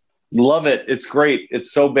excited. Love it. It's great.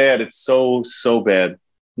 It's so bad. It's so bad.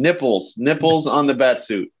 Nipples on the bat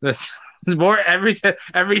suit. That's more. Every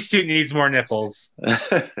suit needs more nipples. All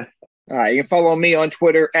right, you can follow me on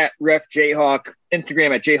Twitter at RefJayhawk,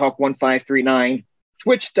 Instagram at Jayhawk1539,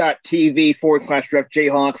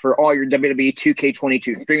 twitch.tv/RefJayhawk for all your WWE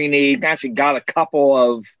 2K22 streaming needs. Actually got a couple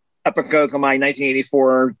of Epic Coke on my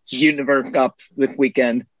 1984 Universe Cup this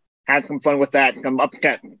weekend. Had some fun with that. I'm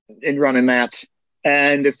upset in running that.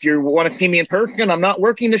 And if you want to see me in person, I'm not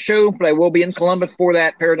working the show, but I will be in Columbus for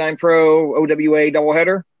that Paradigm Pro OWA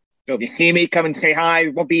doubleheader. So if you see me, come and say hi.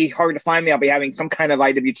 It won't be hard to find me. I'll be having some kind of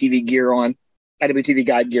IWTV gear on, IWTV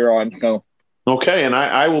guide gear on. So okay, and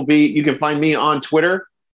I will be. You can find me on Twitter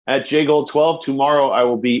at jgold12. Tomorrow I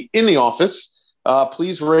will be in the office.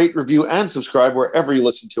 Please rate, review, and subscribe wherever you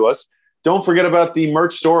listen to us. Don't forget about the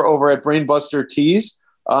merch store over at Brainbuster Tees.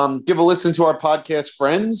 Give a listen to our podcast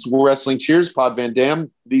friends, Wrestling Cheers, Pod Van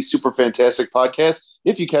Dam, the super fantastic podcast.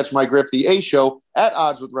 If you catch my grip, the A Show at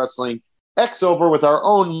Odds with Wrestling, X Over with our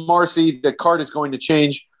own Marcy. The card is going to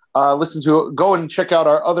change. Go and check out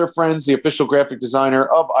our other friends, the official graphic designer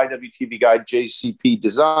of IWTV Guide, JCP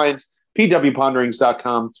Designs,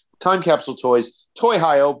 pwponderings.com, Time Capsule Toys, Toy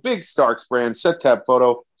Hio, Big Starks brand, Set Tab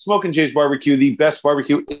Photo, Smokin' Jay's Barbecue, the best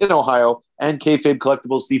barbecue in Ohio, and Kayfabe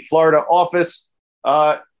Collectibles, the Florida office.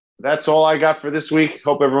 That's all I got for this week.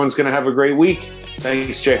 Hope everyone's going to have a great week.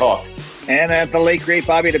 Thanks, Jay Hawk. And at the late great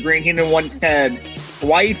Bobby the Brain Heenan 110.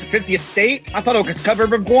 Hawaii's the 50th state? I thought it was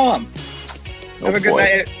covered with Guam. Have a good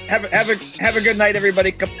night. Have a good night,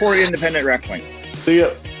 everybody. Support independent wrestling. See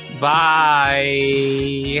ya.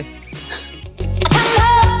 Bye.